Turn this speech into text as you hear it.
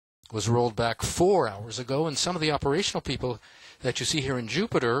was rolled back 4 hours ago, and some of the operational people that you see here in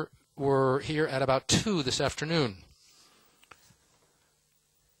Jupiter were here at about 2 this afternoon.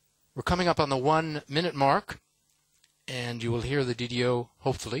 We're coming up on the 1 minute mark, and you will hear the DDO,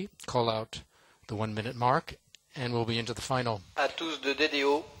 hopefully, call out the 1 minute mark, and we'll be into the final. À tous de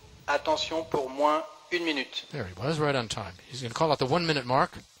DDO, attention pour moins 1 minute. There he was, right on time. He's going to call out the 1 minute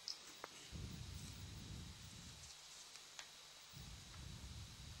mark.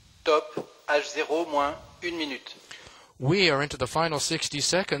 Top, H0 moins 1 minute. We are into the final 60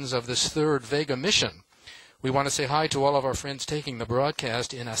 seconds of this third Vega mission. We want to say hi to all of our friends taking the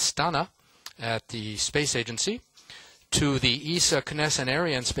broadcast in Astana at the Space Agency, to the ESA, CNES, and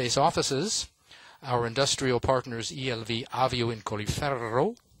Arianespace offices, our industrial partners ELV Avio in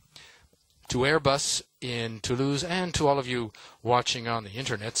Colleferro, to Airbus in Toulouse, and to all of you watching on the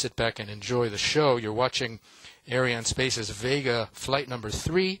internet. Sit back and enjoy the show. You're watching Arianespace's Vega flight number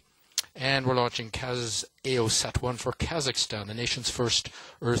 3, and we're launching KazEOSat 1 for Kazakhstan, the nation's first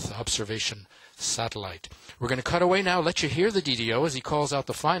Earth observation satellite. We're going to cut away now, let you hear the DDO as he calls out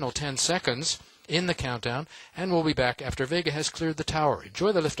the final 10 seconds in the countdown, and we'll be back after Vega has cleared the tower.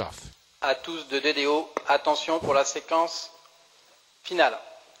 Enjoy the liftoff. À tous de DDO, attention pour la séquence finale.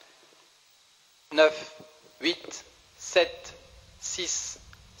 9, 8, 7, 6,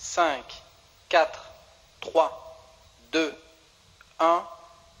 5, 4, 3, 2, 1,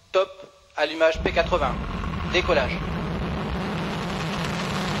 top, allumage P80, décollage.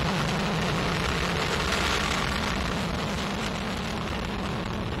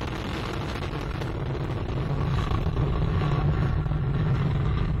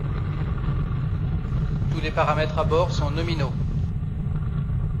 Tous les paramètres à bord sont nominaux.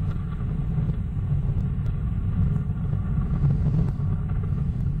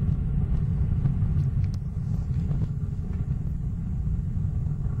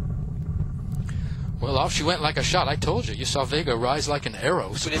 Well, off she went like a shot. I told you. You saw Vega rise like an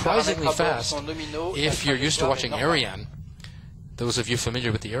arrow, surprisingly fast. If you're used to watching Ariane, those of you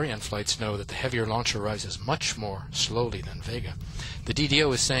familiar with the Ariane flights know that the heavier launcher rises much more slowly than Vega. The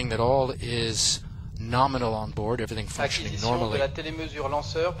DDO is saying that all is nominal on board, everything functioning normally.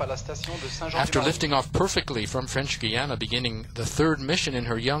 After lifting off perfectly from French Guiana, beginning the third mission in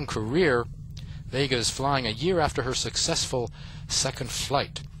her young career, Vega is flying a year after her successful second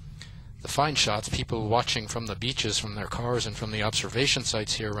flight. The fine shots, people watching from the beaches, from their cars, and from the observation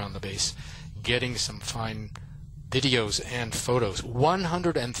sites here around the base, getting some fine videos and photos.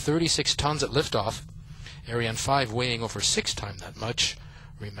 136 tons at liftoff. Ariane 5 weighing over 6 times that much,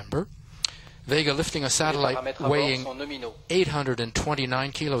 remember. Vega lifting a satellite weighing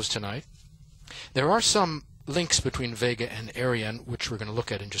 829 kilos tonight. There are some links between Vega and Ariane, which we're going to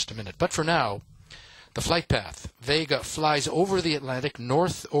look at in just a minute. But for now, the flight path. Vega flies over the Atlantic,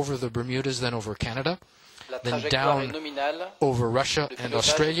 north over the Bermudas, then over Canada, then down over Russia and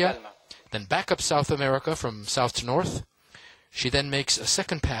Australia, then back up South America from south to north. She then makes a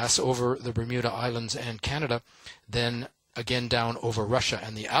second pass over the Bermuda Islands and Canada, then again down over Russia.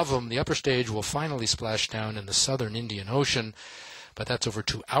 And the Avum, the upper stage, will finally splash down in the southern Indian Ocean, but that's over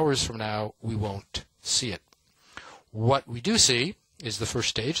 2 hours from now. We won't see it. What we do see is the first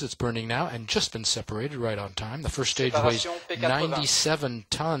stage that's burning now and just been separated right on time. The first stage weighs 97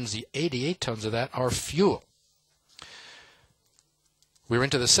 tons. The 88 tons of that are fuel. We're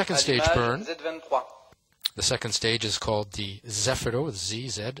into the second stage burn. The second stage is called the Zefiro,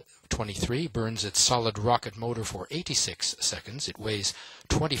 ZZ23, burns its solid rocket motor for 86 seconds. It weighs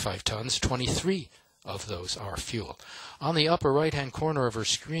 25 tons. 23 of those are fuel. On the upper right-hand corner of her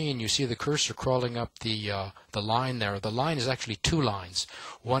screen, you see the cursor crawling up the line there. The line is actually 2 lines.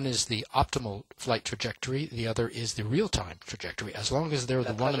 One is the optimal flight trajectory. The other is the real-time trajectory. As long as they're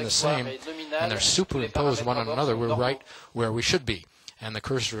the one and the same, and they're superimposed one on another, we're right where we should be. And the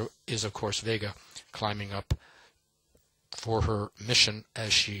cursor is, of course, Vega climbing up for her mission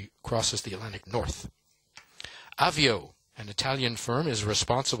as she crosses the Atlantic North. Avio, an Italian firm, is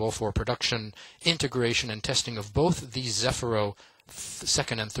responsible for production, integration, and testing of both the Zefiro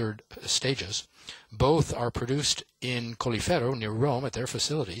second and third stages. Both are produced in Colleferro, near Rome, at their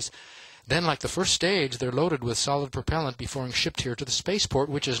facilities. Then, like the first stage, they're loaded with solid propellant before being shipped here to the spaceport,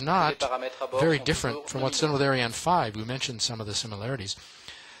 which is not very different from what's done with Ariane 5. We mentioned some of the similarities.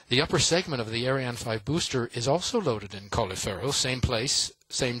 The upper segment of the Ariane 5 booster is also loaded in Colleferro, same place,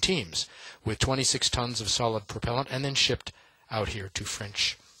 same teams, with 26 tons of solid propellant, and then shipped out here to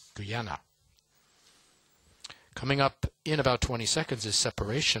French Guiana. Coming up in about 20 seconds is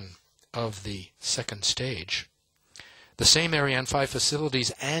separation of the second stage. The same Ariane 5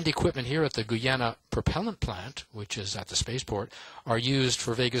 facilities and equipment here at the Guyana propellant plant, which is at the spaceport, are used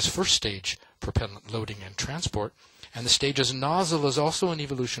for Vega's first stage propellant loading and transport. And the stage's nozzle is also an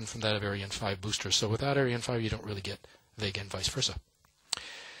evolution from that of Ariane 5 booster. So without Ariane 5, you don't really get Vega and vice versa.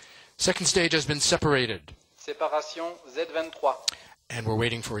 Second stage has been separated. Séparation Z23. And we're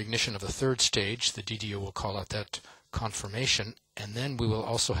waiting for ignition of the third stage. The DDO will call out that confirmation. And then we will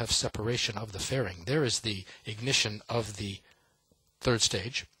also have separation of the fairing. There is the ignition of the third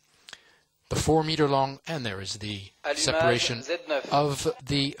stage, the 4-meter long, and there is the separation Z9. of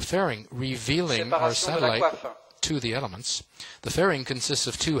the fairing, revealing our satellite to the elements. The fairing consists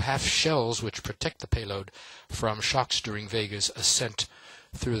of 2 half shells which protect the payload from shocks during Vega's ascent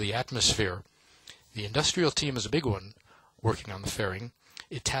through the atmosphere. The industrial team is a big one working on the fairing.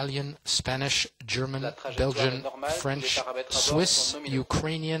 Italian, Spanish, German, Belgian, French, Swiss,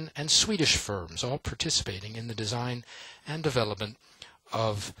 Ukrainian, and Swedish firms all participating in the design and development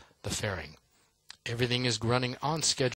of the fairing. Everything is running on schedule.